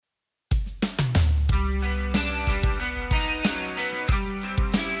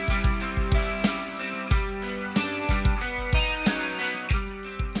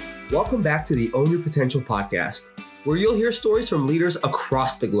Welcome back to the Own Your Potential podcast, where you'll hear stories from leaders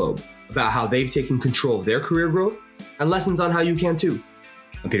across the globe about how they've taken control of their career growth and lessons on how you can too.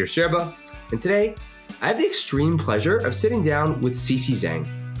 I'm Peter Sherba, and today I have the extreme pleasure of sitting down with Sisi Zhang,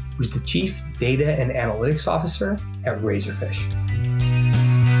 who's the Chief Data and Analytics Officer at Razorfish.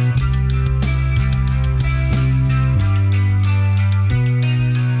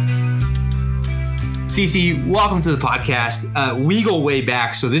 Sisi, welcome to the podcast. We go way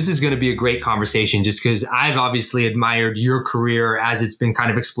back, so this is going to be a great conversation just because I've obviously admired your career as it's been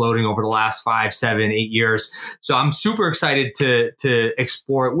kind of exploding over the last 5, 7, 8 years. So I'm super excited to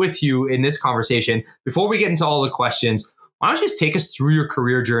explore it with you in this conversation. Before we get into all the questions, why don't you just take us through your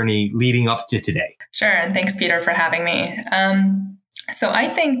career journey leading up to today? Sure, and thanks, Peter, for having me. So I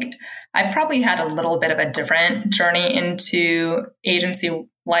think I've probably had a little bit of a different journey into agency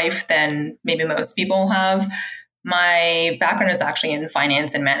life than maybe most people have. My background is actually in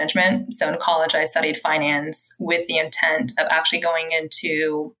finance and management. So in college, I studied finance with the intent of actually going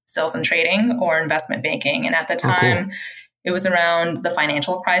into sales and trading or investment banking. And at the time, It was around the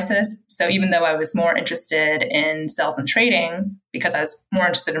financial crisis. So even though I was more interested in sales and trading, because I was more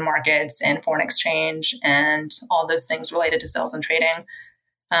interested in markets and foreign exchange and all those things related to sales and trading,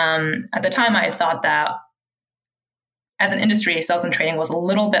 at the time I had thought that as an industry, sales and trading was a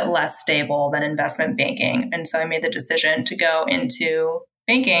little bit less stable than investment banking. And so I made the decision to go into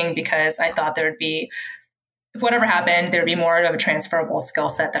banking because I thought there would be, if whatever happened, there'd be more of a transferable skill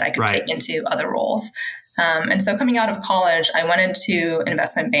set that I could take into other roles. And so coming out of college, I went into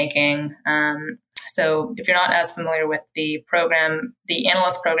investment banking. So if you're not as familiar with the program, the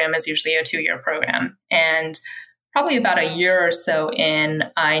analyst program is usually a 2-year program. And probably about a year or so in,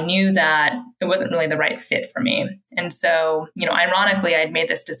 I knew that it wasn't really the right fit for me. And so, ironically, I'd made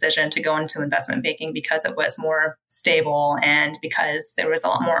this decision to go into investment banking because it was more stable and because there was a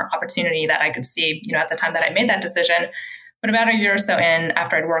lot more opportunity that I could see, at the time that I made that decision. But about a year or so in,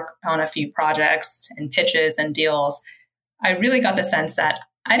 after I'd worked on a few projects and pitches and deals, I really got the sense that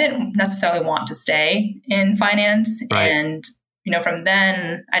I didn't necessarily want to stay in finance. Right. And from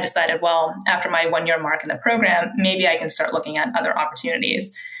then I decided, well, after my 1-year mark in the program, maybe I can start looking at other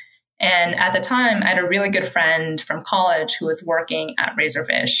opportunities. And at the time, I had a really good friend from college who was working at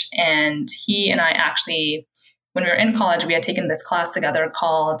Razorfish. And he and I actually, when we were in college, we had taken this class together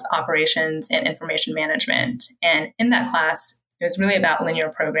called Operations and Information Management. And in that class, it was really about linear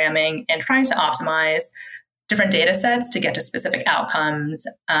programming and trying to optimize different data sets to get to specific outcomes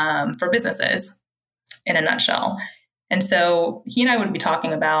for businesses in a nutshell. And so he and I would be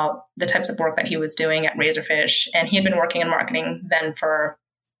talking about the types of work that he was doing at Razorfish. And he had been working in marketing then for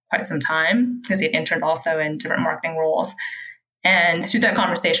quite some time because he had interned also in different marketing roles. And through that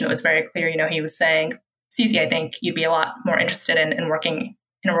conversation, it was very clear, he was saying, Sisi, I think you'd be a lot more interested in working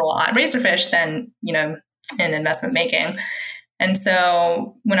in a role at Razorfish than, in investment banking. And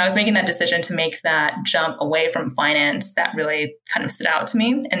so when I was making that decision to make that jump away from finance, that really kind of stood out to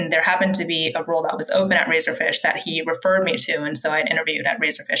me. And there happened to be a role that was open at Razorfish that he referred me to. And so I interviewed at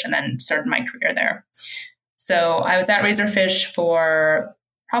Razorfish and then started my career there. So I was at Razorfish for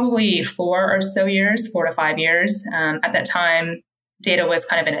probably 4 to 5 years. At that time, data was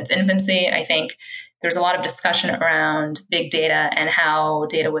kind of in its infancy. I think there's a lot of discussion around big data and how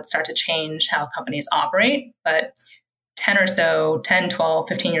data would start to change how companies operate. But 10, 12,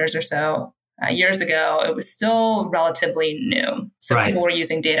 15 years or so years ago, it was still relatively new. So Right. People were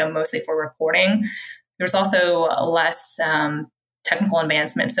using data mostly for reporting. There was also less technical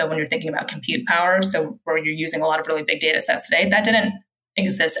advancement. So when you're thinking about compute power, so where you're using a lot of really big data sets today, that didn't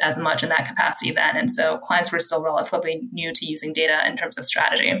exist as much in that capacity then. And so clients were still relatively new to using data in terms of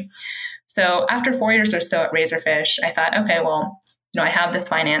strategy. So after 4 years or so at Razorfish, I thought, okay, well, I have this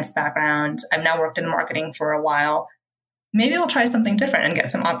finance background. I've now worked in marketing for a while. Maybe I'll try something different and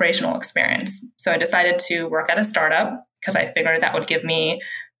get some operational experience. So I decided to work at a startup because I figured that would give me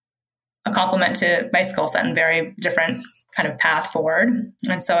a complement to my skill set and very different kind of path forward.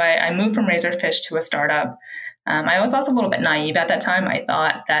 And so I moved from Razorfish to a startup. I was also a little bit naive at that time. I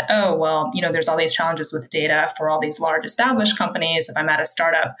thought that, there's all these challenges with data for all these large established companies. If I'm at a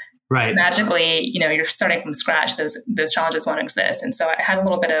startup, Right. magically, you're starting from scratch. Those challenges won't exist. And so I had a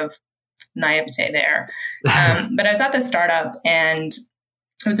little bit of naivete there. But I was at this startup and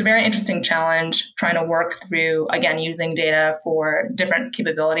it was a very interesting challenge trying to work through, again, using data for different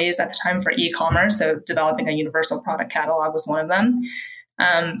capabilities at the time for e-commerce. So developing a universal product catalog was one of them.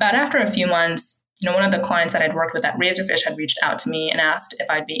 But after a few months, one of the clients that I'd worked with at Razorfish had reached out to me and asked if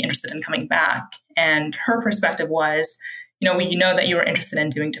I'd be interested in coming back. And her perspective was, we know that you were interested in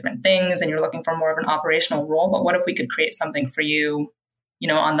doing different things and you're looking for more of an operational role, but what if we could create something for you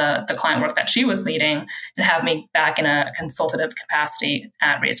on the client work that she was leading and have me back in a consultative capacity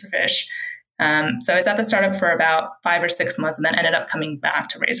at Razorfish. So I was at the startup for about 5 or 6 months and then ended up coming back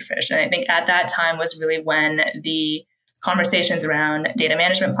to Razorfish. And I think at that time was really when the conversations around data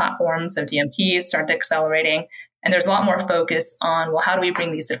management platforms, so DMPs, started accelerating. And there's a lot more focus on, well, how do we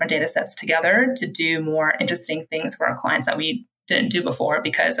bring these different data sets together to do more interesting things for our clients that we didn't do before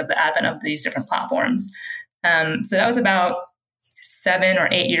because of the advent of these different platforms. So that was about 7 or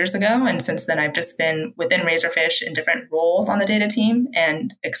 8 years ago. And since then, I've just been within Razorfish in different roles on the data team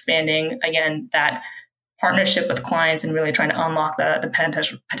and expanding, again, that partnership with clients and really trying to unlock the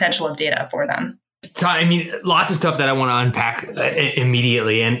potential of data for them. So, I mean, lots of stuff that I want to unpack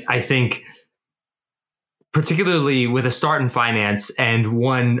immediately. And I think particularly with a start in finance and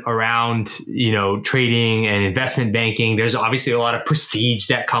one around, trading and investment banking, there's obviously a lot of prestige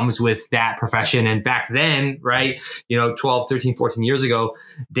that comes with that profession. And back then, right, 12, 13, 14 years ago,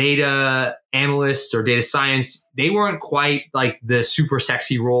 data analysts or data science, they weren't quite like the super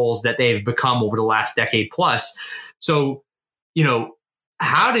sexy roles that they've become over the last decade plus. So,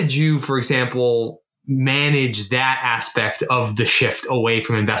 how did you, for example, manage that aspect of the shift away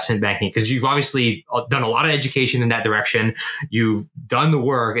from investment banking? Because you've obviously done a lot of education in that direction. You've done the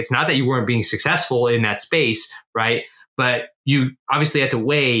work. It's not that you weren't being successful in that space, right? But you obviously had to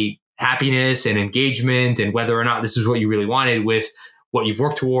weigh happiness and engagement and whether or not this is what you really wanted with what you've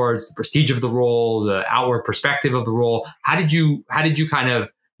worked towards, the prestige of the role, the outward perspective of the role. How did you kind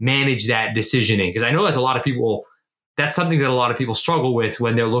of manage that decisioning? Because I know that's something that a lot of people struggle with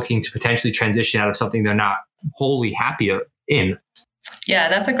when they're looking to potentially transition out of something they're not wholly happy in. Yeah,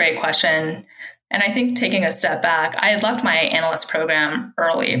 that's a great question. And I think taking a step back, I had left my analyst program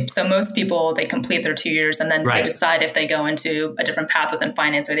early. So most people, they complete their 2 years and then they decide if they go into a different path within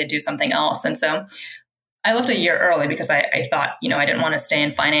finance or they do something else. And so I left a year early because I thought, I didn't want to stay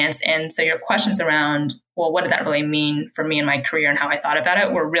in finance. And so your questions around, well, what did that really mean for me in my career and how I thought about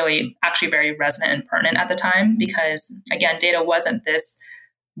it were really actually very resonant and pertinent at the time because, again, data wasn't this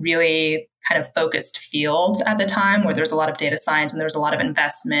really kind of focused field at the time where there's a lot of data science and there's a lot of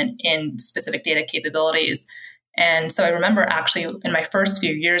investment in specific data capabilities. And so I remember actually in my first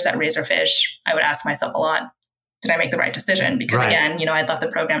few years at Razorfish, I would ask myself a lot, did I make the right decision? Because again, I'd left the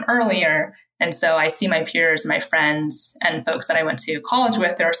program earlier. And so I see my peers, my friends, and folks that I went to college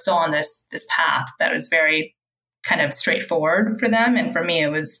with, they're still on this path that is very kind of straightforward for them. And for me,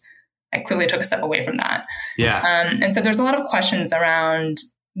 I clearly took a step away from that. Yeah. And so there's a lot of questions around,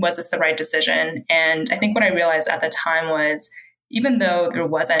 was this the right decision? And I think what I realized at the time was, even though there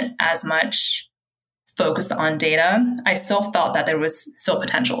wasn't as much focus on data, I still felt that there was still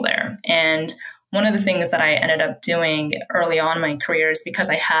potential there. And one of the things that I ended up doing early on in my career is because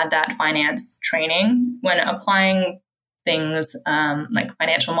I had that finance training, when applying things like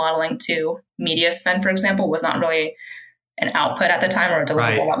financial modeling to media spend, for example, was not really an output at the time or a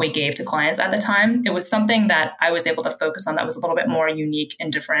deliverable that we gave to clients at the time. It was something that I was able to focus on that was a little bit more unique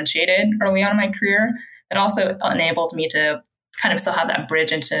and differentiated early on in my career. That also enabled me to kind of still have that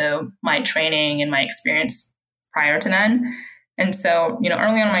bridge into my training and my experience prior to then. And so,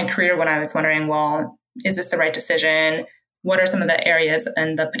 early on in my career, when I was wondering, well, is this the right decision? What are some of the areas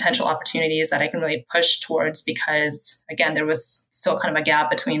and the potential opportunities that I can really push towards? Because again, there was still kind of a gap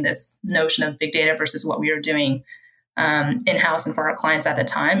between this notion of big data versus what we were doing in-house and for our clients at the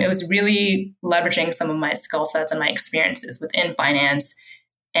time. It was really leveraging some of my skill sets and my experiences within finance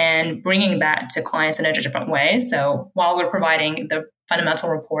and bringing that to clients in a different way. So while we're providing the fundamental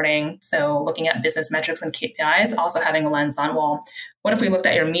reporting, so looking at business metrics and KPIs, also having a lens on, well, what if we looked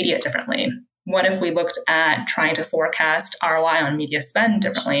at your media differently? What if we looked at trying to forecast ROI on media spend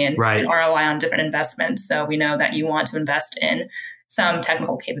differently and ROI on different investments? So we know that you want to invest in some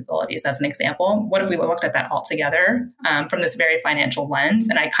technical capabilities, as an example. What if we looked at that all together from this very financial lens?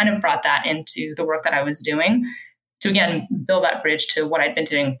 And I kind of brought that into the work that I was doing to, again, build that bridge to what I'd been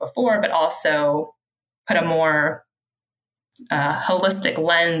doing before, but also put a more holistic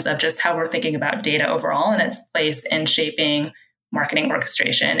lens of just how we're thinking about data overall and its place in shaping marketing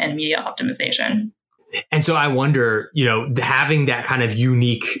orchestration and media optimization. And so I wonder, having that kind of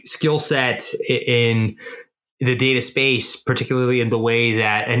unique skill set in the data space, particularly in the way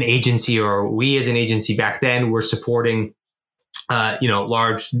that an agency or we as an agency back then were supporting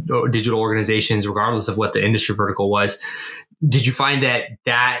large digital organizations, regardless of what the industry vertical was. Did you find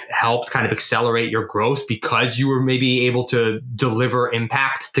that helped kind of accelerate your growth because you were maybe able to deliver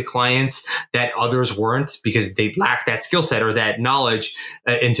impact to clients that others weren't because they lacked that skill set or that knowledge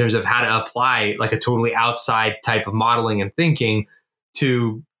in terms of how to apply like a totally outside type of modeling and thinking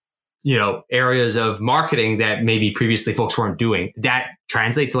to areas of marketing that maybe previously folks weren't doing. Did that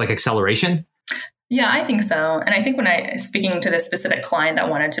translate to like acceleration? Yeah, I think so. And I think speaking to the specific client that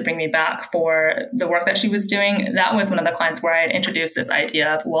wanted to bring me back for the work that she was doing, that was one of the clients where I had introduced this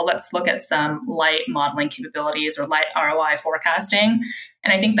idea of, well, let's look at some light modeling capabilities or light ROI forecasting.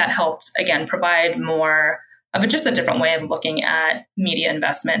 And I think that helped, again, provide more of just a different way of looking at media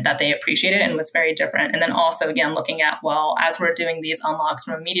investment that they appreciated and was very different. And then also, again, looking at, well, as we're doing these unlocks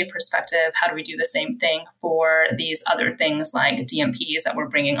from a media perspective, how do we do the same thing for these other things like DMPs that we're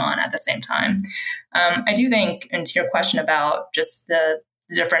bringing on at the same time? I do think, and to your question about just the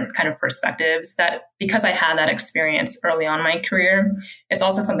different kind of perspectives, that because I had that experience early on in my career, it's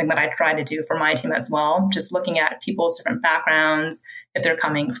also something that I try to do for my team as well, just looking at people's different backgrounds, if they're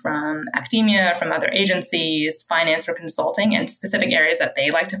coming from academia, from other agencies, finance or consulting, and specific areas that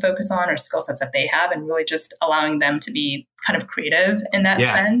they like to focus on or skill sets that they have, and really just allowing them to be kind of creative in that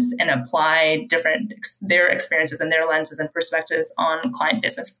sense and apply their experiences and their lenses and perspectives on client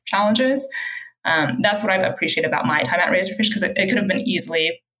business challenges. That's what I've appreciated about my time at Razorfish, because it could have been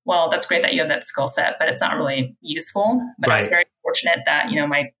easily, well, that's great that you have that skill set, but it's not really useful. But I was very fortunate that,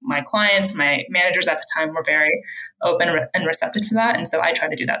 my clients, my managers at the time were very open and receptive to that. And so I try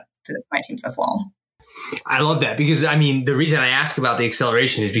to do that for my teams as well. I love that, because the reason I ask about the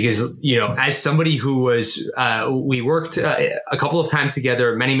acceleration is because, as somebody who we worked a couple of times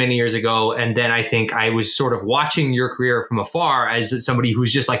together many, many years ago. And then I think I was sort of watching your career from afar as somebody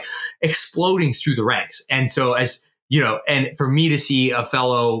who's just like exploding through the ranks. And so and for me to see a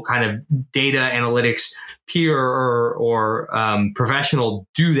fellow kind of data analytics peer or professional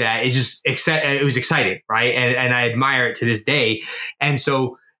do that is just it was exciting, right? And I admire it to this day. And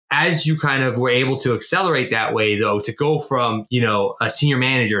so as you kind of were able to accelerate that way, though, to go from, a senior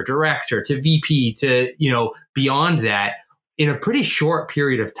manager, director to VP to, beyond that in a pretty short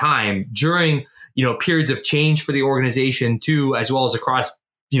period of time during, periods of change for the organization too, as well as across,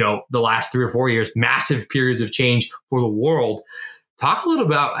 the last 3 or 4 years, massive periods of change for the world. Talk a little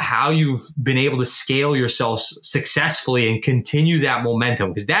about how you've been able to scale yourself successfully and continue that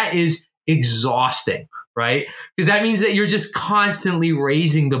momentum, because that is exhausting. Right? Because that means that you're just constantly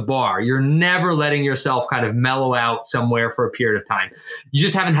raising the bar. You're never letting yourself kind of mellow out somewhere for a period of time. You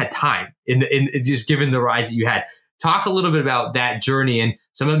just haven't had time in just given the rise that you had. Talk a little bit about that journey and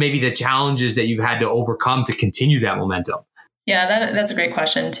some of maybe the challenges that you've had to overcome to continue that momentum. Yeah, that's a great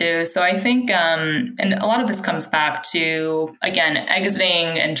question too. So I think, and a lot of this comes back to, again,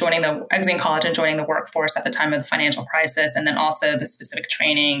 exiting college and joining the workforce at the time of the financial crisis, and then also the specific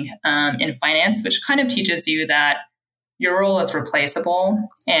training in finance, which kind of teaches you that your role is replaceable.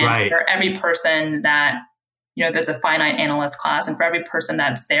 And for every person that, there's a finite analyst class, and for every person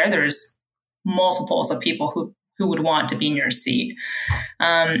that's there's multiples of people who would want to be in your seat.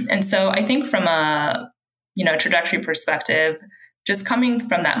 And so I think from a trajectory perspective, just coming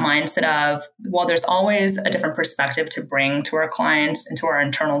from that mindset of, well, there's always a different perspective to bring to our clients and to our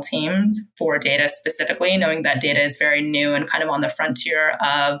internal teams for data specifically, knowing that data is very new and kind of on the frontier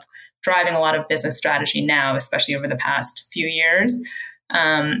of driving a lot of business strategy now, especially over the past few years.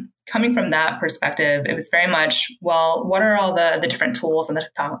 Coming from that perspective, it was very much, well, what are all the different tools and the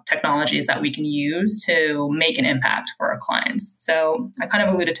technologies that we can use to make an impact for our clients? So I kind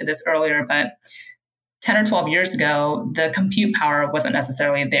of alluded to this earlier, but 10 or 12 years ago, the compute power wasn't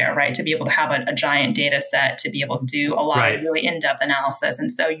necessarily there, right? To be able to have a giant data set, to be able to do a lot of really in-depth analysis.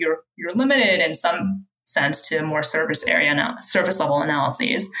 And so you're limited in some sense to more surface level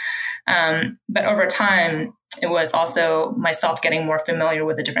analyses. But over time, it was also myself getting more familiar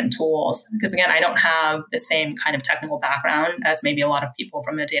with the different tools. Because again, I don't have the same kind of technical background as maybe a lot of people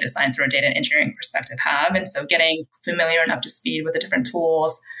from a data science or a data engineering perspective have. And so getting familiar and up to speed with the different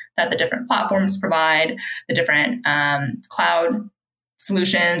tools that the different platforms provide, the different cloud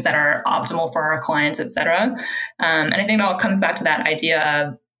solutions that are optimal for our clients, et cetera. And I think it all comes back to that idea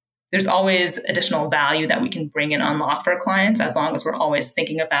of there's always additional value that we can bring and unlock for clients, as long as we're always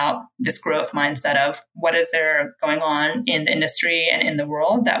thinking about this growth mindset of what is there going on in the industry and in the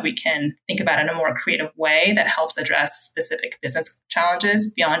world that we can think about in a more creative way that helps address specific business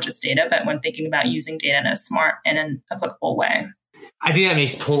challenges beyond just data, but when thinking about using data in a smart and an applicable way. I think that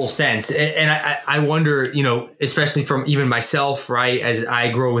makes total sense. And I wonder, especially from even myself, right, as I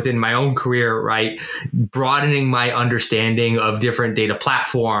grow within my own career, right, broadening my understanding of different data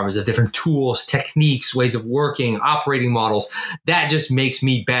platforms, of different tools, techniques, ways of working, operating models, that just makes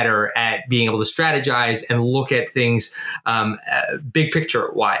me better at being able to strategize and look at things big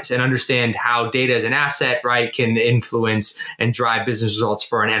picture wise and understand how data as an asset, right, can influence and drive business results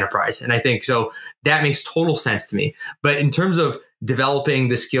for an enterprise. And I think so that makes total sense to me. But in terms of developing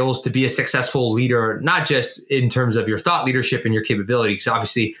the skills to be a successful leader, not just in terms of your thought leadership and your capability, because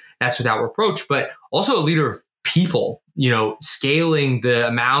obviously that's with our approach, but also a leader of people, scaling the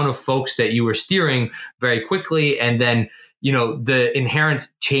amount of folks that you were steering very quickly. And then, the inherent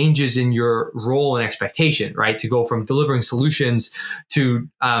changes in your role and expectation, right? To go from delivering solutions to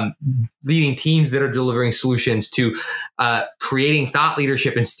leading teams that are delivering solutions to creating thought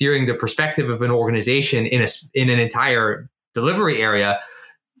leadership and steering the perspective of an organization in an entire delivery area.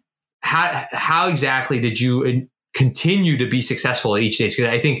 How exactly did you continue to be successful at each stage?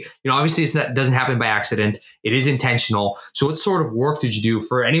 Because I think, obviously it doesn't happen by accident. It is intentional. So what sort of work did you do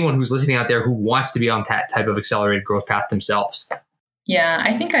for anyone who's listening out there who wants to be on that type of accelerated growth path themselves? Yeah,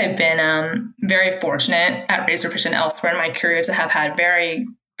 I think I've been very fortunate at Razorfish and elsewhere in my career to have had very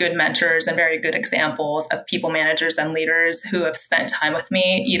good mentors and very good examples of people managers and leaders who have spent time with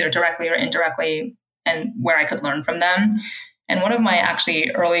me, either directly or indirectly, and where I could learn from them. And one of my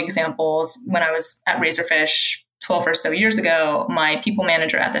actually early examples when I was at Razorfish 12 or so years ago, my people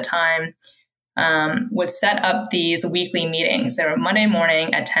manager at the time would set up these weekly meetings. They were Monday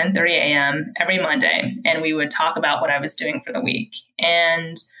morning at 10:30 a.m. every Monday, and we would talk about what I was doing for the week.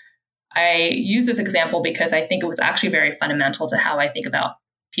 And I use this example because I think it was actually very fundamental to how I think about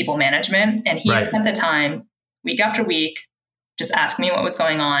people management. And he spent the time week after week just asking me what was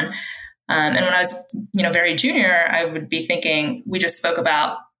going on. And when I was, very junior, I would be thinking, we just spoke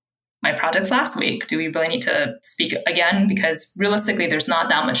about my project last week. Do we really need to speak again? Because realistically, there's not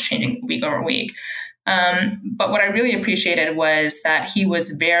that much changing week over week. But what I really appreciated was that he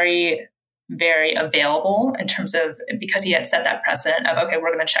was very, very available in terms of, because he had set that precedent of, okay,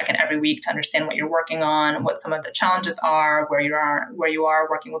 we're going to check in every week to understand what you're working on, what some of the challenges are, where you are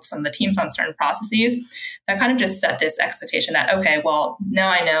working with some of the teams on certain processes. That kind of just set this expectation that, okay, well,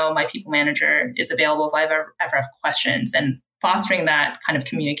 now I know my people manager is available if I ever have questions, and fostering that kind of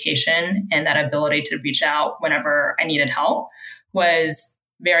communication and that ability to reach out whenever I needed help was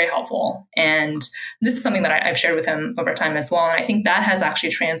very helpful. And this is something that I've shared with him over time as well. And I think that has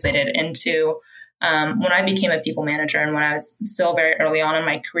actually translated into when I became a people manager and when I was still very early on in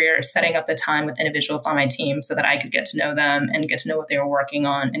my career, setting up the time with individuals on my team so that I could get to know them and get to know what they were working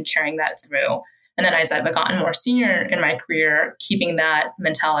on and carrying that through. And then as I've gotten more senior in my career, keeping that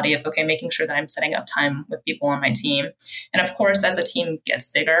mentality of, okay, making sure that I'm setting up time with people on my team. And of course, as a team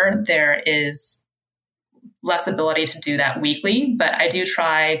gets bigger, there is less ability to do that weekly, but I do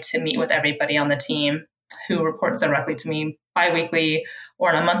try to meet with everybody on the team who reports directly to me bi-weekly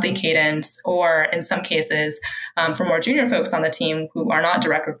or on a monthly cadence, or in some cases, for more junior folks on the team who are not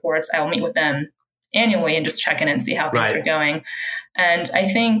direct reports, I will meet with them annually and just check in and see how things are going. And I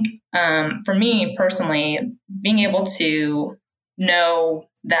think for me personally, being able to know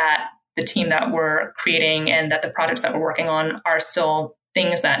that the team that we're creating and that the projects that we're working on are still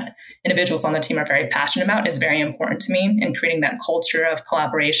things that individuals on the team are very passionate about is very important to me, and creating that culture of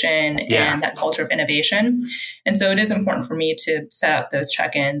collaboration and that culture of innovation. And so it is important for me to set up those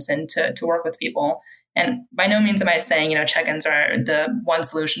check-ins and to work with people. And by no means am I saying, check-ins are the one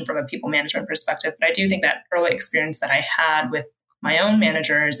solution from a people management perspective, but I do think that early experience that I had with my own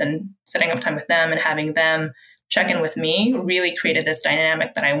managers and setting up time with them and having them check in with me really created this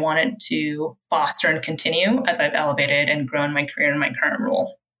dynamic that I wanted to foster and continue as I've elevated and grown my career in my current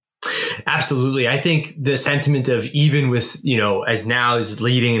role. Absolutely. I think the sentiment of, even with, as now is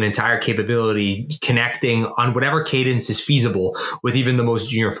leading an entire capability, connecting on whatever cadence is feasible with even the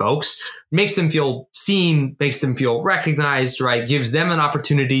most junior folks, makes them feel seen, makes them feel recognized, right? Gives them an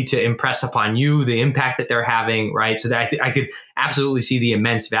opportunity to impress upon you the impact that they're having, right? So that I could absolutely see the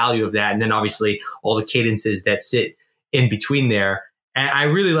immense value of that. And then obviously all the cadences that sit in between there. And I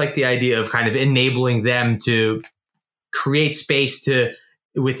really like the idea of kind of enabling them to create space to,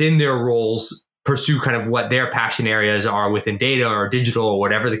 within their roles, pursue kind of what their passion areas are within data or digital or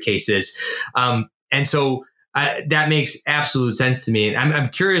whatever the case is. And so that makes absolute sense to me. And I'm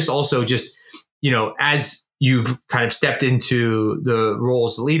curious also, just, as you've kind of stepped into the role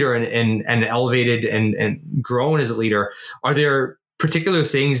as a leader and elevated and grown as a leader, are there particular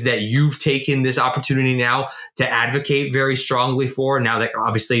things that you've taken this opportunity now to advocate very strongly for, now that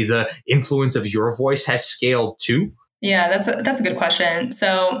obviously the influence of your voice has scaled too? Yeah, that's a good question.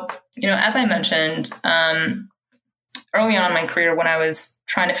 So, as I mentioned, early on in my career, when I was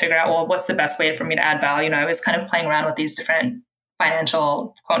trying to figure out, well, what's the best way for me to add value, I was kind of playing around with these different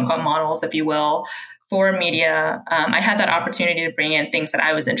financial, quote unquote, models, if you will, for media. I had that opportunity to bring in things that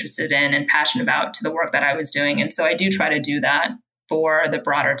I was interested in and passionate about to the work that I was doing. And so I do try to do that for the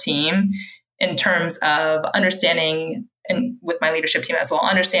broader team in terms of understanding and with my leadership team as well,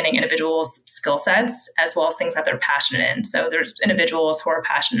 understanding individuals' skill sets as well as things that they're passionate in. So there's individuals who are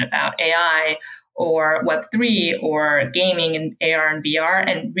passionate about AI or Web3 or gaming and AR and VR,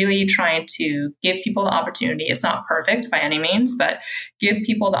 and really trying to give people the opportunity. It's not perfect by any means, but give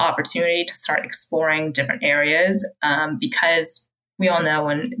people the opportunity to start exploring different areas, because we all know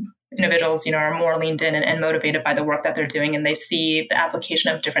when individuals, are more leaned in and motivated by the work that they're doing, and they see the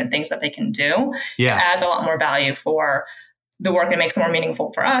application of different things that they can do, it adds a lot more value for the work. It makes it more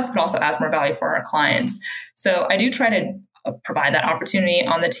meaningful for us, but also adds more value for our clients. So I do try to provide that opportunity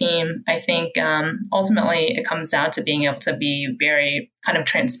on the team. I think ultimately it comes down to being able to be very kind of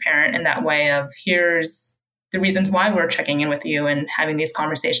transparent in that way of, here's the reasons why we're checking in with you and having these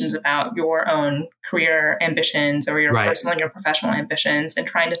conversations about your own career ambitions or your personal and your professional ambitions, and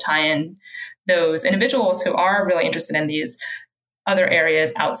trying to tie in those individuals who are really interested in these other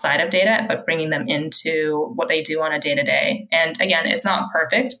areas outside of data, but bringing them into what they do on a day-to-day. And again, it's not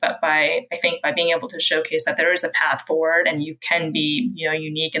perfect, but I think by being able to showcase that there is a path forward and you can be,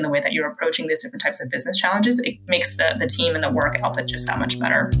 unique in the way that you're approaching these different types of business challenges, it makes the team and the work output just that much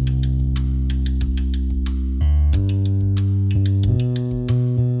better.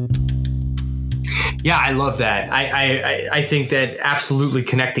 Yeah, I love that. I think that absolutely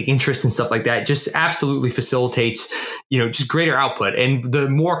connecting interests and stuff like that just absolutely facilitates, just greater output. And the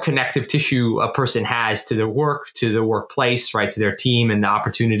more connective tissue a person has to their work, to their workplace, right, to their team and the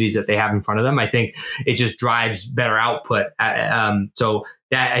opportunities that they have in front of them, I think it just drives better output. So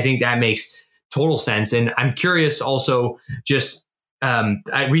that, I think that makes total sense. And I'm curious also, just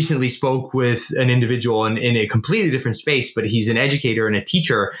I recently spoke with an individual in a completely different space, but he's an educator and a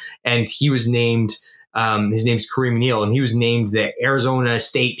teacher, and he was named, his name's Kareem Neal, and he was named the Arizona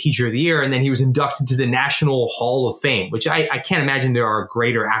State Teacher of the Year, and then he was inducted to the National Hall of Fame, which I can't imagine there are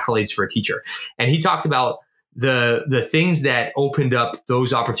greater accolades for a teacher. And he talked about the things that opened up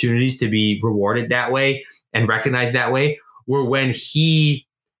those opportunities to be rewarded that way and recognized that way were when he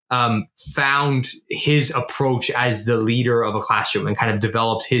found his approach as the leader of a classroom and kind of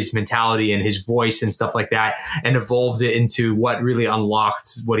developed his mentality and his voice and stuff like that, and evolved it into what really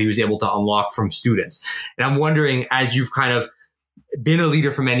unlocked what he was able to unlock from students. And I'm wondering, as you've kind of been a leader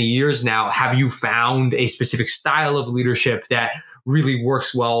for many years now, have you found a specific style of leadership that really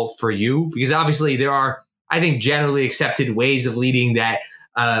works well for you? Because obviously there are, I think, generally accepted ways of leading that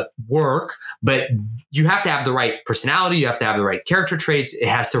work, but you have to have the right personality. You have to have the right character traits. It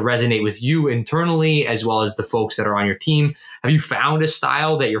has to resonate with you internally as well as the folks that are on your team. Have you found a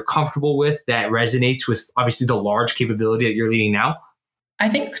style that you're comfortable with that resonates with obviously the large capability that you're leading now? I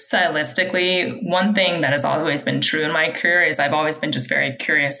think stylistically, one thing that has always been true in my career is I've always been just very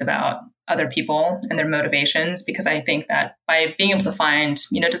curious about other people and their motivations, because I think that by being able to find,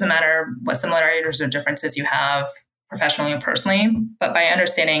 it doesn't matter what similarities or differences you have professionally and personally, but by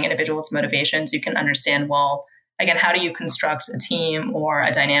understanding individuals' motivations, you can understand, well, again, how do you construct a team or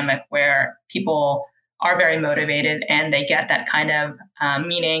a dynamic where people are very motivated and they get that kind of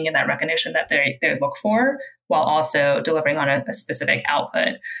meaning and that recognition that they look for, while also delivering on a specific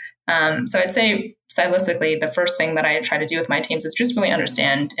output. So I'd say stylistically, the first thing that I try to do with my teams is just really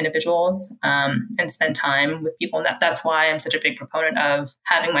understand individuals and spend time with people. And that's why I'm such a big proponent of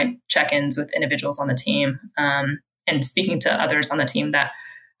having my check-ins with individuals on the team, and speaking to others on the team that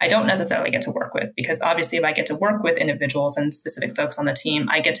I don't necessarily get to work with. Because obviously if I get to work with individuals and specific folks on the team,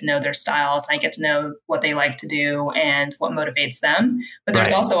 I get to know their styles, I get to know what they like to do and what motivates them. But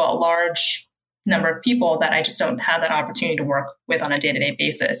there's also a large number of people that I just don't have that opportunity to work with on a day-to-day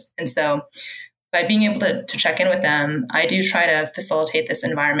basis. And so by being able to check in with them, I do try to facilitate this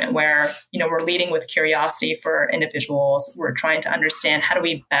environment where, we're leading with curiosity for individuals. We're trying to understand, how do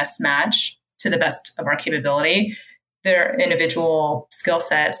we best match to the best of our capability their individual skill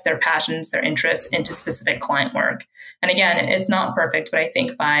sets, their passions, their interests into specific client work. And again, it's not perfect, but I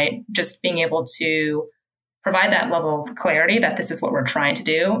think by just being able to provide that level of clarity that this is what we're trying to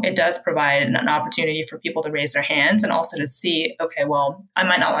do, it does provide an opportunity for people to raise their hands and also to see, okay, well, I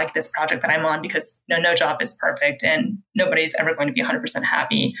might not like this project that I'm on because no job is perfect and nobody's ever going to be 100%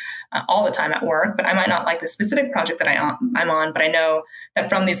 happy all the time at work, but I might not like the specific project that I'm on, but I know that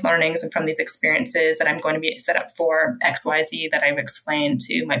from these learnings and from these experiences that I'm going to be set up for XYZ that I've explained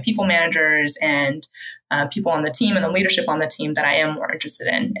to my people managers and people on the team and the leadership on the team that I am more interested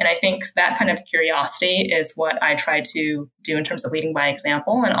in. And I think that kind of curiosity is what I try to do in terms of leading by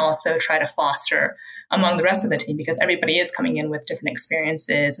example, and also try to foster among the rest of the team, because everybody is coming in with different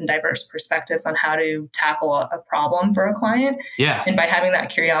experiences and diverse perspectives on how to tackle a problem for a client. Yeah. And by having that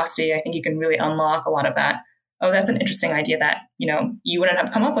curiosity, I think you can really unlock a lot of that. Oh, that's an interesting idea that, you wouldn't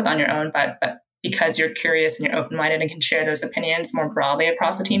have come up with on your own, but because you're curious and you're open-minded and can share those opinions more broadly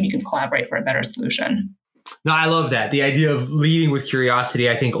across the team, you can collaborate for a better solution. No, I love that. The idea of leading with curiosity,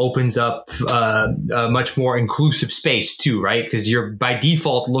 I think, opens up a much more inclusive space too, right? Because you're by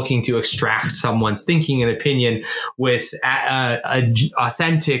default looking to extract someone's thinking and opinion with a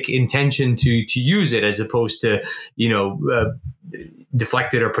authentic intention to use it, as opposed to,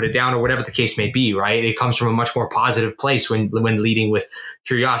 deflect it or put it down or whatever the case may be, right? It comes from a much more positive place when leading with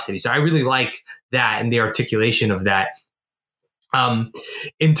curiosity. So I really like that and the articulation of that.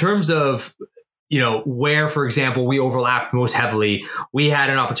 In terms of where, for example, we overlapped most heavily, we had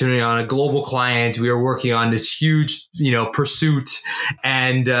an opportunity on a global client. We were working on this huge, pursuit.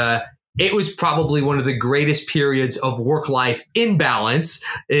 And it was probably one of the greatest periods of work-life imbalance,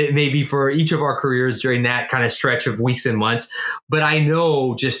 maybe for each of our careers during that kind of stretch of weeks and months. But I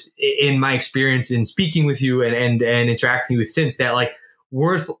know just in my experience in speaking with you and interacting with since that, like,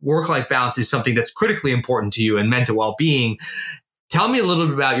 work-life balance is something that's critically important to you and mental well-being. Tell me a little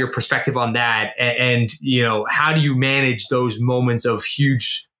bit about your perspective on that, and how do you manage those moments of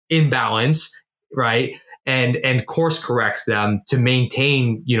huge imbalance, right? And course correct them to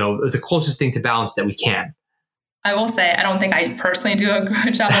maintain, the closest thing to balance that we can. I will say, I don't think I personally do a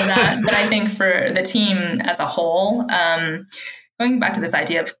good job of that, but I think for the team as a whole, going back to this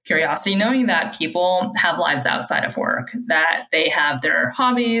idea of curiosity, knowing that people have lives outside of work, that they have their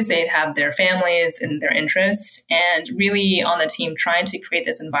hobbies, they have their families and their interests, and really on the team trying to create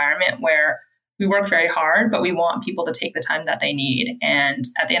this environment where we work very hard, but we want people to take the time that they need. And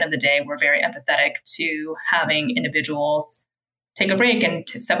at the end of the day, we're very empathetic to having individuals take a break and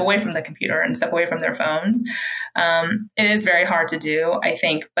step away from the computer and step away from their phones. It is very hard to do, I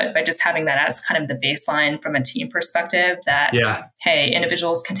think, but by just having that as kind of the baseline from a team perspective that, hey,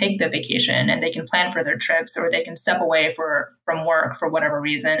 individuals can take the vacation and they can plan for their trips, or they can step away from work for whatever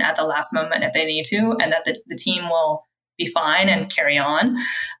reason at the last moment if they need to, and that the team will be fine and carry on.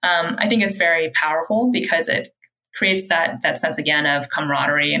 I think it's very powerful because it creates that sense again of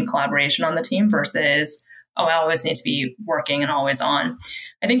camaraderie and collaboration on the team versus, oh, I always need to be working and always on.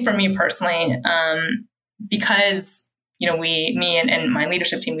 I think for me personally, because, me and my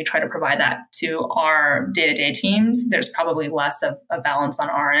leadership team, we try to provide that to our day-to-day teams. There's probably less of a balance on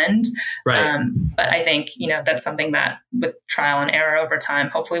our end. Right. But I think, that's something that with trial and error over time,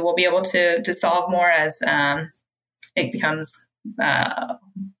 hopefully we'll be able to solve more as it becomes, I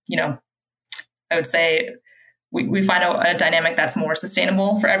would say, we find a dynamic that's more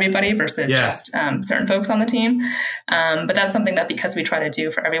sustainable for everybody versus just certain folks on the team. But that's something that, because we try to do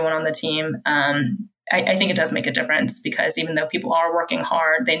for everyone on the team, I think it does make a difference, because even though people are working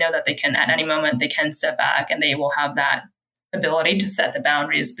hard, they know that they can, at any moment, they can step back and they will have that ability to set the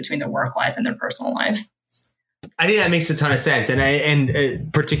boundaries between their work life and their personal life. I think that makes a ton of sense.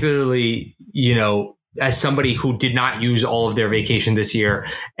 And particularly, as somebody who did not use all of their vacation this year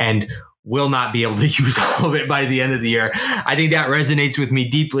and will not be able to use all of it by the end of the year, I think that resonates with me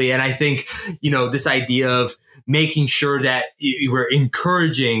deeply. And I think, this idea of making sure that we're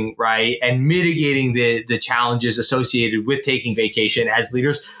encouraging, right, and mitigating the challenges associated with taking vacation as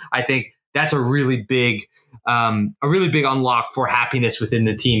leaders, I think that's a really big unlock for happiness within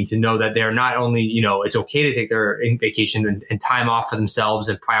the team, to know that they're not only, it's okay to take their vacation and time off for themselves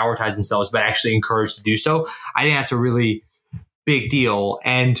and prioritize themselves, but actually encouraged to do so. I think that's a really big deal.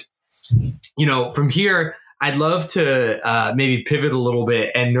 And from here, I'd love to maybe pivot a little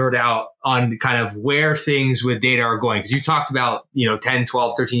bit and nerd out on kind of where things with data are going. Because you talked about, 10,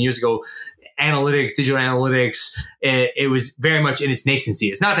 12, 13 years ago, analytics, digital analytics, it was very much in its nascency.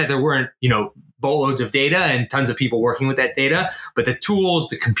 It's not that there weren't, boatloads of data and tons of people working with that data, but the tools,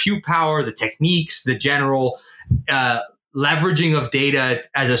 the compute power, the techniques, the general leveraging of data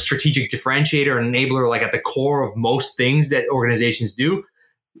as a strategic differentiator and enabler, like at the core of most things that organizations do,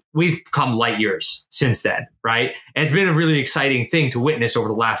 we've come light years since then, right? And it's been a really exciting thing to witness over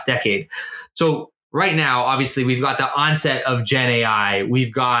the last decade. So right now, obviously, we've got the onset of Gen AI.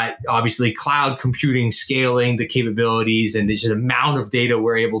 We've got, obviously, cloud computing scaling the capabilities, and there's just an amount of data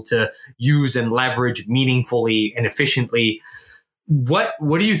we're able to use and leverage meaningfully and efficiently. What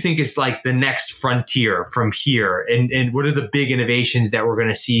do you think is like the next frontier from here? And what are the big innovations that we're going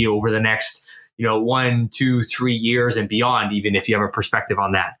to see over the next 1, 2, 3 years and beyond, even if you have a perspective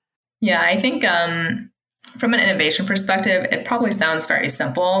on that? Yeah, I think from an innovation perspective, it probably sounds very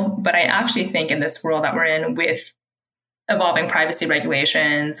simple, but I actually think in this world that we're in, with evolving privacy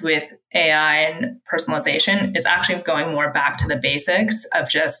regulations, with AI and personalization, is actually going more back to the basics of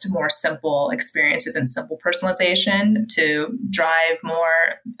just more simple experiences and simple personalization to drive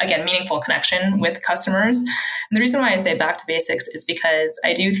more, again, meaningful connection with customers. And the reason why I say back to basics is because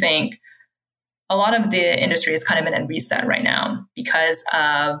I do think a lot of the industry is kind of in a reset right now because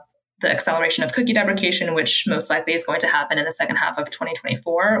of the acceleration of cookie deprecation, which most likely is going to happen in the second half of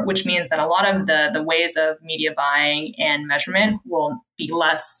 2024, which means that a lot of the ways of media buying and measurement will be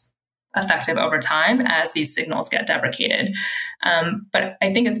less effective over time as these signals get deprecated. But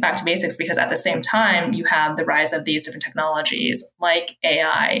I think it's back to basics because at the same time, you have the rise of these different technologies like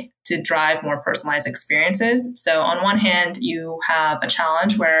AI to drive more personalized experiences. So on one hand, you have a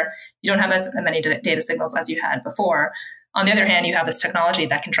challenge where you don't have as many data signals as you had before. On the other hand, you have this technology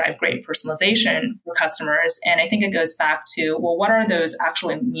that can drive great personalization for customers. And I think it goes back to, well, what are those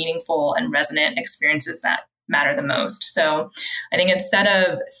actually meaningful and resonant experiences that matter the most? So I think instead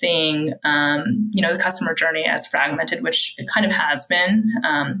of seeing, the customer journey as fragmented, which it kind of has been,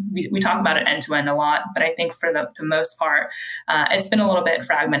 we talk about it end to end a lot, but I think for the most part, it's been a little bit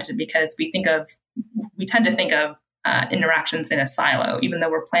fragmented because we tend to think of interactions in a silo, even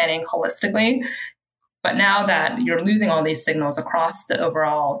though we're planning holistically. But now that you're losing all these signals across the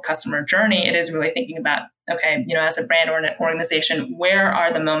overall customer journey, it is really thinking about, okay, as a brand or an organization, where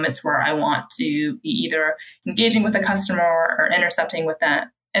are the moments where I want to be either engaging with the customer or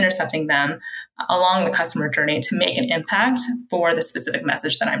intercepting them along the customer journey to make an impact for the specific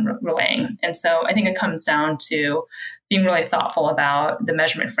message that I'm relaying. And so I think it comes down to being really thoughtful about the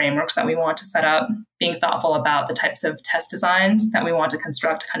measurement frameworks that we want to set up, being thoughtful about the types of test designs that we want to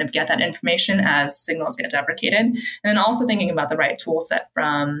construct to kind of get that information as signals get deprecated. And then also thinking about the right tool set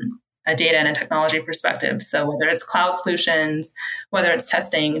from a data and a technology perspective. So whether it's cloud solutions, whether it's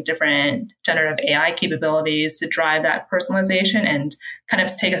testing different generative AI capabilities to drive that personalization and kind of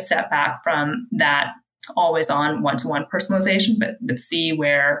take a step back from that always on one-to-one personalization, but see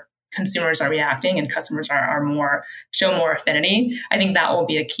where consumers are reacting and customers show more affinity. I think that will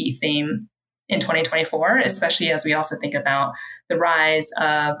be a key theme in 2024, especially as we also think about the rise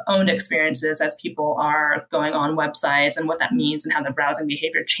of owned experiences as people are going on websites and what that means and how the browsing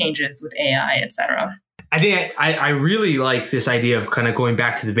behavior changes with AI, et cetera. I think I really like this idea of kind of going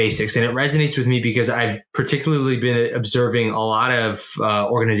back to the basics, and it resonates with me because I've particularly been observing a lot of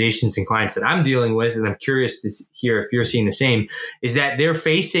organizations and clients that I'm dealing with, and I'm curious to hear if you're seeing the same, is that they're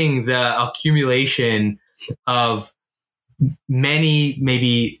facing the accumulation of many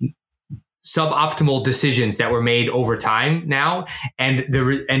maybe suboptimal decisions that were made over time now, and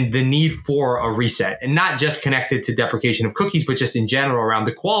the need for a reset, and not just connected to deprecation of cookies, but just in general around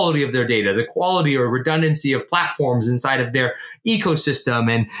the quality of their data, the quality or redundancy of platforms inside of their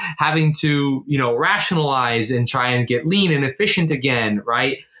ecosystem, and having to, rationalize and try and get lean and efficient again,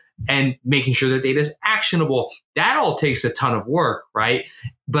 right? And making sure their data is actionable. That all takes a ton of work, right?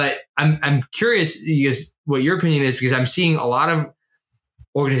 But I'm curious because what your opinion is, because I'm seeing a lot of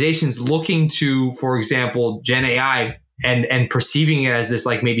organizations looking to, for example, Gen AI and perceiving it as this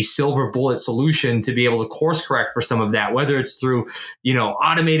like maybe silver bullet solution to be able to course correct for some of that, whether it's through,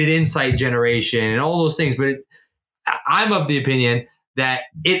 automated insight generation and all those things. But I'm of the opinion that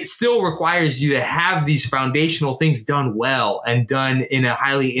it still requires you to have these foundational things done well and done in a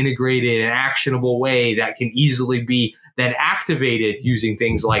highly integrated and actionable way that can easily be then activated using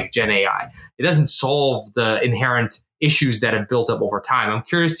things like Gen AI. It doesn't solve the inherent issues that have built up over time. I'm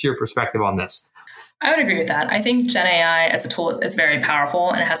curious to your perspective on this. I would agree with that. I think Gen AI as a tool is very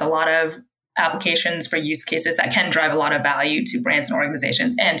powerful, and it has a lot of applications for use cases that can drive a lot of value to brands and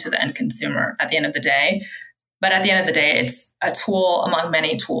organizations and to the end consumer at the end of the day. But at the end of the day, it's a tool among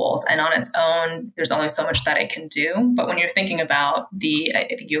many tools. And on its own, there's only so much that it can do. But when you're thinking about I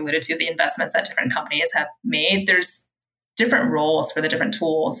think you alluded to the investments that different companies have made, there's different roles for the different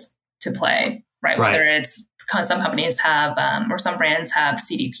tools to play, right? Whether it's some companies have, or some brands have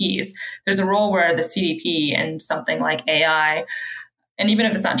CDPs. There's a role where the CDP and something like AI, and even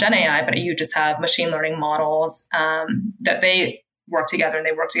if it's not Gen AI, but you just have machine learning models that they work together and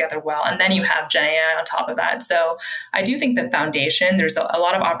they work together well. And then you have Gen AI on top of that. So I do think the foundation, there's a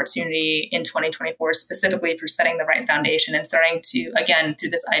lot of opportunity in 2024 specifically for setting the right foundation and starting to, again, through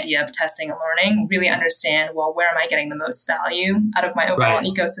this idea of testing and learning, really understand, well, where am I getting the most value out of my overall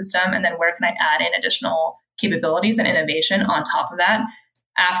ecosystem? And then where can I add in additional capabilities and innovation on top of that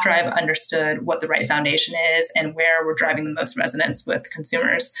after I've understood what the right foundation is and where we're driving the most resonance with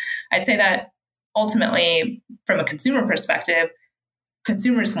consumers. I'd say that ultimately, from a consumer perspective,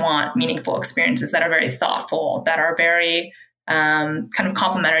 consumers want meaningful experiences that are very thoughtful, that are very kind of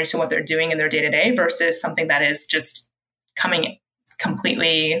complementary to what they're doing in their day-to-day versus something that is just coming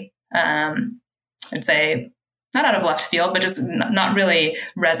completely, I'd say, not out of left field, but just not really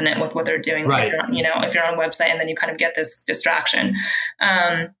resonant with what they're doing. Right. If you're on a website and then you kind of get this distraction.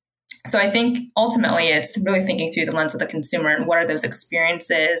 So I think ultimately it's really thinking through the lens of the consumer and what are those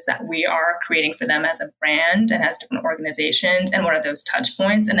experiences that we are creating for them as a brand and as different organizations, and what are those touch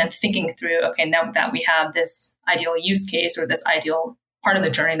points, and then thinking through, okay, now that we have this ideal use case or this ideal part of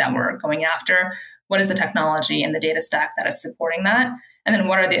the journey that we're going after, what is the technology and the data stack that is supporting that? And then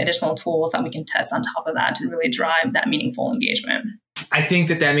what are the additional tools that we can test on top of that to really drive that meaningful engagement? I think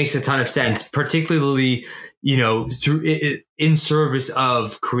that makes a ton of sense, particularly, in service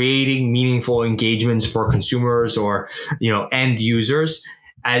of creating meaningful engagements for consumers or, end users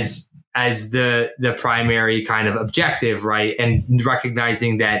as the primary kind of objective, right? And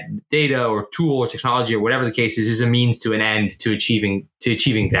recognizing that data or tool or technology or whatever the case is a means to an end to achieving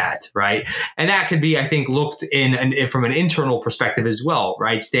that, right? And that could be, I think, looked in from an internal perspective as well,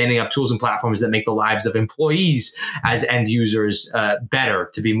 right? Standing up tools and platforms that make the lives of employees as end users better,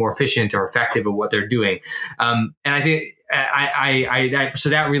 to be more efficient or effective at what they're doing. And I think so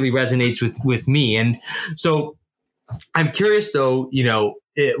that really resonates with me. And so I'm curious, though,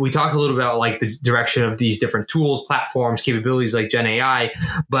 we talk a little bit about like the direction of these different tools, platforms, capabilities like Gen AI,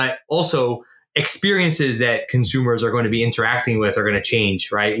 but also experiences that consumers are going to be interacting with are going to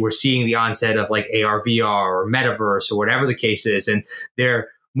change, right? We're seeing the onset of like AR, VR, or metaverse, or whatever the case is, and they're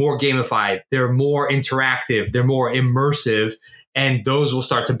more gamified, they're more interactive, they're more immersive, and those will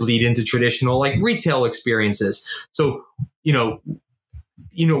start to bleed into traditional like retail experiences. So,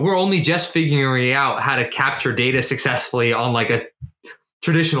 we're only just figuring out how to capture data successfully on like a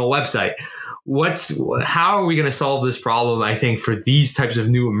traditional website. How are we going to solve this problem? I think for these types of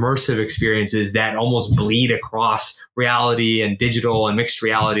new immersive experiences that almost bleed across reality and digital and mixed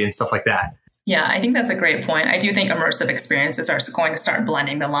reality and stuff like that. Yeah, I think that's a great point. I do think immersive experiences are going to start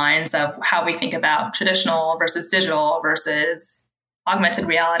blending the lines of how we think about traditional versus digital versus augmented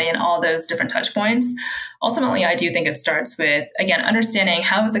reality and all those different touch points. Ultimately, I do think it starts with, again, understanding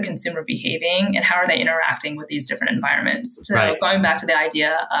how is the consumer behaving and how are they interacting with these different environments. So right. Going back to the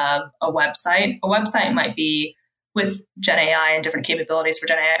idea of a website might be with Gen AI and different capabilities for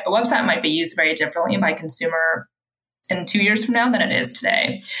Gen AI. A website might be used very differently by consumer in 2 years from now than it is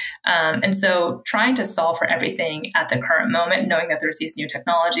today. And so trying to solve for everything at the current moment, knowing that there's these new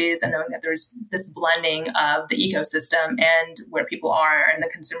technologies and knowing that there's this blending of the ecosystem and where people are in the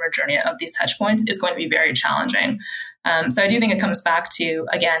consumer journey of these touch points is going to be very challenging. So I do think it comes back to,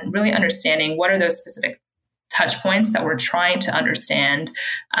 again, really understanding what are those specific touch points that we're trying to understand,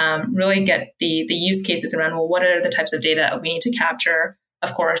 really get the use cases around, well, what are the types of data we need to capture,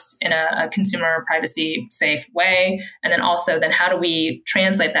 of course, in a consumer privacy safe way. And then also, how do we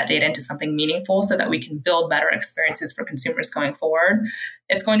translate that data into something meaningful so that we can build better experiences for consumers going forward?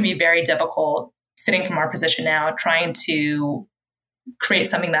 It's going to be very difficult sitting from our position now, trying to create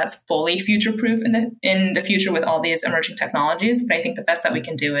something that's fully future-proof in the future with all these emerging technologies. But I think the best that we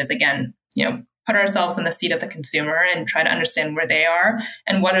can do is, again, put ourselves in the seat of the consumer and try to understand where they are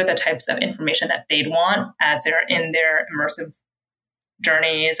and what are the types of information that they'd want as they're in their immersive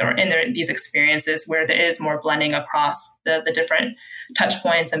journeys or in these experiences where there is more blending across the different touch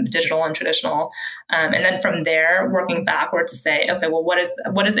points and digital and traditional. And then from there, working backwards to say, okay, well, what is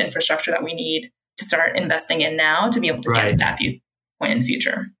the infrastructure that we need to start investing in now to be able to get to that point in the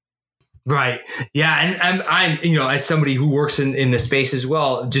future? Right. Yeah. And I'm as somebody who works in the space as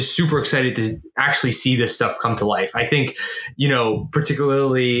well, just super excited to actually see this stuff come to life. I think,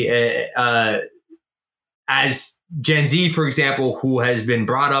 particularly as Gen Z, for example, who has been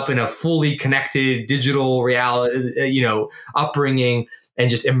brought up in a fully connected digital reality, upbringing and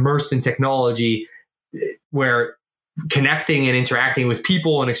just immersed in technology, where connecting and interacting with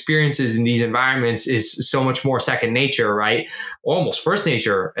people and experiences in these environments is so much more second nature, right? Almost first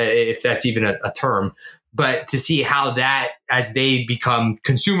nature, if that's even a term. But to see how that, as they become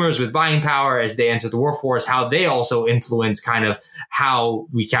consumers with buying power, as they enter the workforce, how they also influence kind of how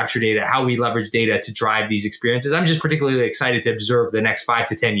we capture data, how we leverage data to drive these experiences. I'm just particularly excited to observe the next 5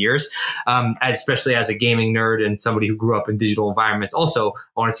 to 10 years, especially as a gaming nerd and somebody who grew up in digital environments. Also,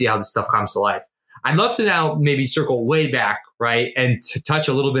 I want to see how this stuff comes to life. I'd love to now maybe circle way back, right, and to touch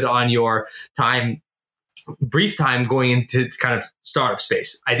a little bit on your brief time going into kind of startup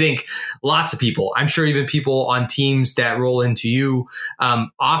space. I think lots of people, I'm sure even people on teams that roll into you,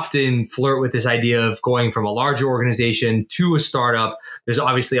 often flirt with this idea of going from a larger organization to a startup. There's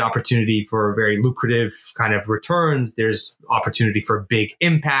obviously opportunity for very lucrative kind of returns. There's opportunity for big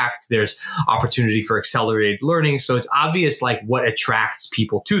impact. There's opportunity for accelerated learning. So it's obvious like what attracts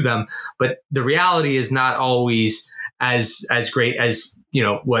people to them. But the reality is not always as great as,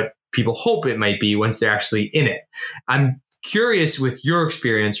 what people hope it might be once they're actually in it. I'm curious with your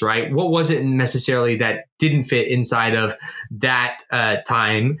experience, right? What was it necessarily that didn't fit inside of that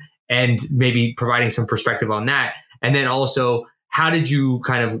time? and maybe providing some perspective on that. And then also, how did you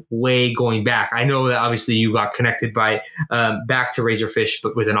kind of weigh going back? I know that obviously you got connected by back to Razorfish,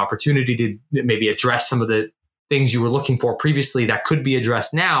 but with an opportunity to maybe address some of the things you were looking for previously that could be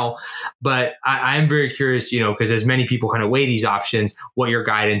addressed now. But I'm very curious, because as many people kind of weigh these options, what your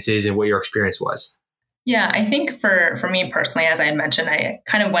guidance is and what your experience was. Yeah, I think for me personally, as I had mentioned, I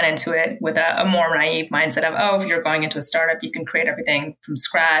kind of went into it with a more naive mindset of, if you're going into a startup, you can create everything from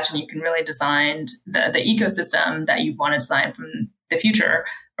scratch and you can really design the ecosystem that you want to design from the future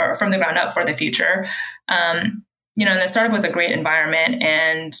or from the ground up for the future. And the startup was a great environment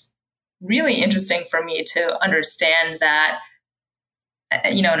and really interesting for me to understand that,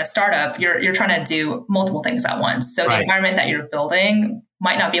 in a startup, you're trying to do multiple things at once. So the environment that you're building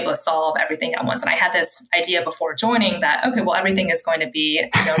might not be able to solve everything at once. And I had this idea before joining that, okay, well, everything is going to be,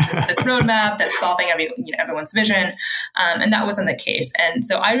 this roadmap that's solving everyone's vision. And that wasn't the case. And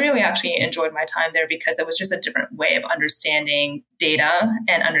so I really actually enjoyed my time there because it was just a different way of understanding data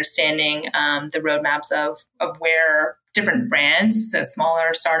and understanding the roadmaps of where different brands, so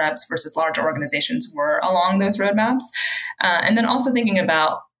smaller startups versus larger organizations, were along those roadmaps. And then also thinking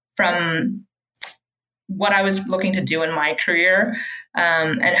about from what I was looking to do in my career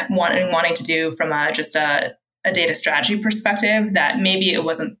and wanting to do from just a data strategy perspective, that maybe it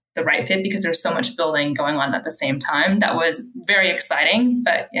wasn't the right fit because there's so much building going on at the same time. That was very exciting.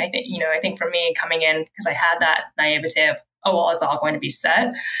 But I think for me coming in, because I had that naivete of, it's all going to be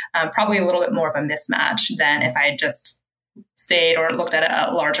set, probably a little bit more of a mismatch than if I had just stayed or looked at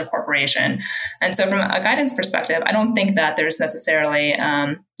a larger corporation. And so from a guidance perspective, I don't think that there's necessarily,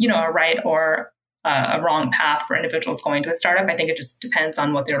 a right or a wrong path for individuals going to a startup. I think it just depends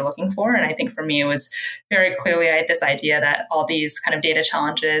on what they're looking for. And I think for me, it was very clearly, I had this idea that all these kind of data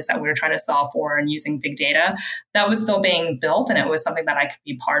challenges that we were trying to solve for and using big data, that was still being built and it was something that I could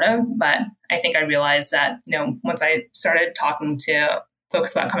be part of. But I think I realized that, once I started talking to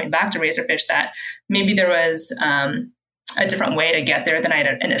folks about coming back to Razorfish, that maybe there was a different way to get there than I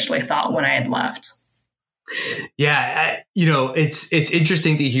had initially thought when I had left. Yeah, it's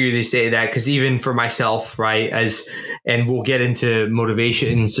interesting to hear they say that, because even for myself, right, and we'll get into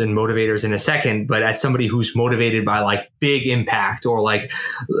motivations and motivators in a second, but as somebody who's motivated by like big impact or like,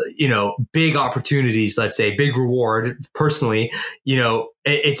 big opportunities, let's say big reward personally,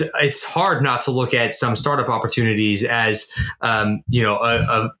 it's hard not to look at some startup opportunities as,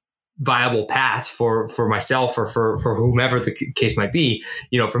 a viable path for myself or for whomever the case might be.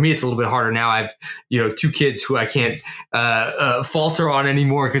 For me, it's a little bit harder now. I've, 2 kids who I can't falter on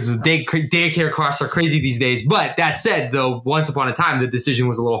anymore because the daycare costs are crazy these days. But that said, though, once upon a time, the decision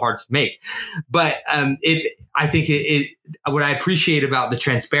was a little hard to make. But I think what I appreciate about the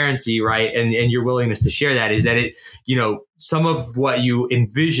transparency, right, and your willingness to share that is that some of what you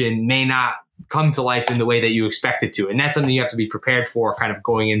envision may not come to life in the way that you expect it to. And that's something you have to be prepared for kind of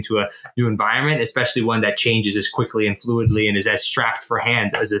going into a new environment, especially one that changes as quickly and fluidly and is as strapped for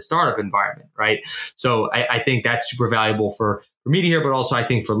hands as a startup environment, right? So I think that's super valuable for me to hear, but also I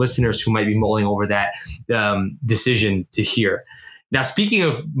think for listeners who might be mulling over that decision to hear. Now, speaking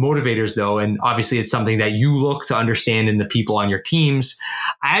of motivators, though, and obviously it's something that you look to understand in the people on your teams,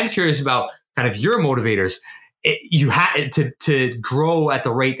 I'm curious about kind of your motivators. You had to grow at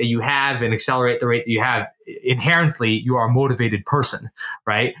the rate that you have and accelerate the rate that you have. Inherently, you are a motivated person,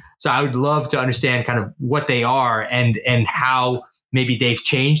 right? So I would love to understand kind of what they are and how maybe they've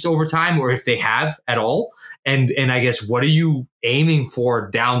changed over time, or if they have at all. And I guess, what are you aiming for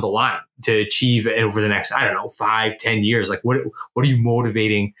down the line to achieve over the next, 5-10 years? Like what are you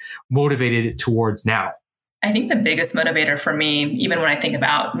motivated towards now? I think the biggest motivator for me, even when I think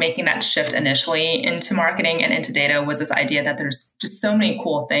about making that shift initially into marketing and into data, was this idea that there's just so many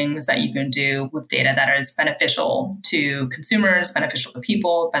cool things that you can do with data that is beneficial to consumers, beneficial to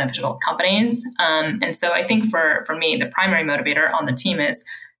people, beneficial to companies. And so I think for me, the primary motivator on the team is,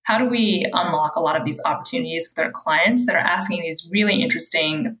 how do we unlock a lot of these opportunities with our clients that are asking these really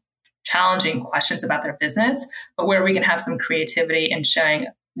interesting, challenging questions about their business, but where we can have some creativity in showing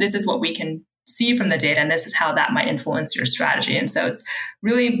this is what we can see from the data, and this is how that might influence your strategy. And so it's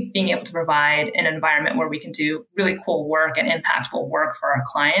really being able to provide an environment where we can do really cool work and impactful work for our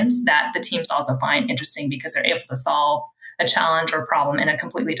clients that the teams also find interesting because they're able to solve a challenge or problem in a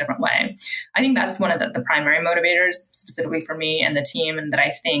completely different way. I think that's one of the primary motivators specifically for me and the team. And that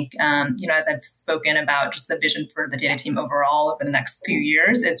I think, as I've spoken about just the vision for the data team overall over the next few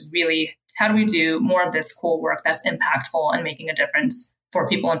years, is really how do we do more of this cool work that's impactful and making a difference for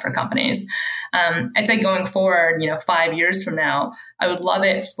people and for companies. I'd say going forward, 5 years from now, I would love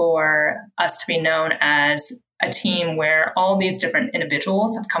it for us to be known as a team where all these different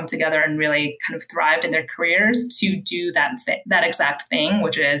individuals have come together and really kind of thrived in their careers to do that exact thing,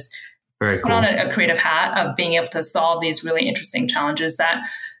 which is very cool. Put on a creative hat of being able to solve these really interesting challenges that,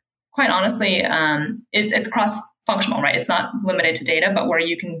 quite honestly, it's cross-functional, right? It's not limited to data, but where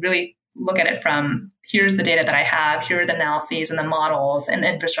you can really look at it from, here's the data that I have, here are the analyses and the models and the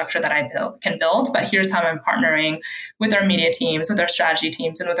infrastructure that I can build, but here's how I'm partnering with our media teams, with our strategy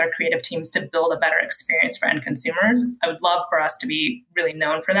teams, and with our creative teams to build a better experience for end consumers. I would love for us to be really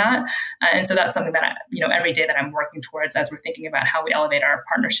known for that. And so that's something that every day that I'm working towards as we're thinking about how we elevate our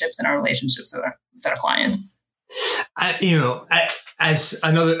partnerships and our relationships with our clients. As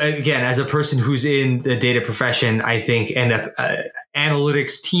a person who's in the data profession, I think, and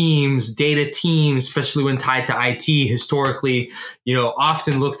analytics teams, data teams, especially when tied to IT, historically,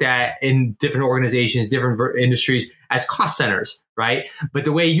 often looked at in different organizations, different industries as cost centers, right? But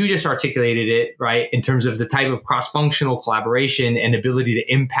the way you just articulated it, right, in terms of the type of cross-functional collaboration and ability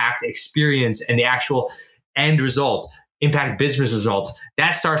to impact experience and the actual end result, impact business results,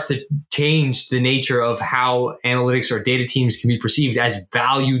 that starts to change the nature of how analytics or data teams can be perceived as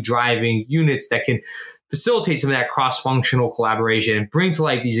value driving units that can facilitate some of that cross-functional collaboration and bring to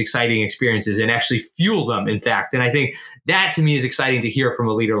life these exciting experiences and actually fuel them, in fact. And I think that to me is exciting to hear from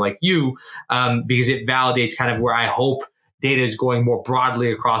a leader like you, because it validates kind of where I hope data is going more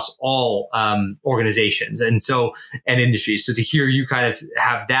broadly across all organizations and industries. So to hear you kind of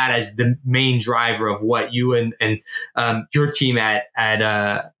have that as the main driver of what you and your team at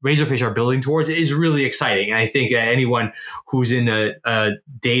Razorfish are building towards is really exciting. And I think anyone who's in a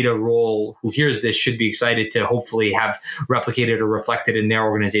data role who hears this should be excited to hopefully have replicated or reflected in their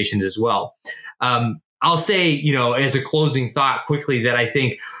organizations as well. I'll say, as a closing thought quickly, that I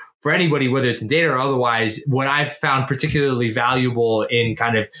think for anybody, whether it's in data or otherwise, what I've found particularly valuable in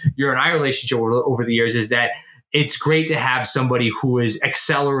kind of your and I relationship over the years is that it's great to have somebody who is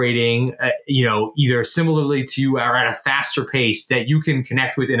accelerating, either similarly to you or at a faster pace that you can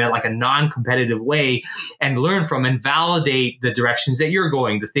connect with in a non-competitive way and learn from and validate the directions that you're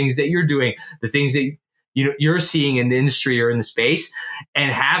going, the things that you're doing, the things that you're seeing in the industry or in the space,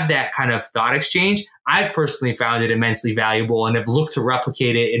 and have that kind of thought exchange. I've personally found it immensely valuable and have looked to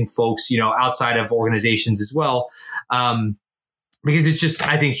replicate it in folks, outside of organizations as well. Because it's just,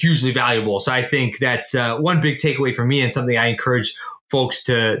 I think, hugely valuable. So I think that's one big takeaway for me and something I encourage folks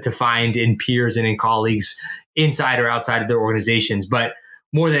to find in peers and in colleagues inside or outside of their organizations. But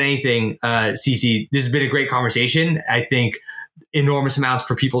more than anything, Sisi, this has been a great conversation. I think enormous amounts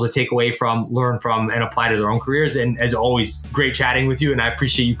for people to take away from, learn from, and apply to their own careers. And as always, great chatting with you. And I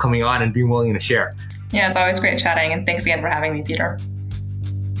appreciate you coming on and being willing to share. Yeah, it's always great chatting. And thanks again for having me, Peter.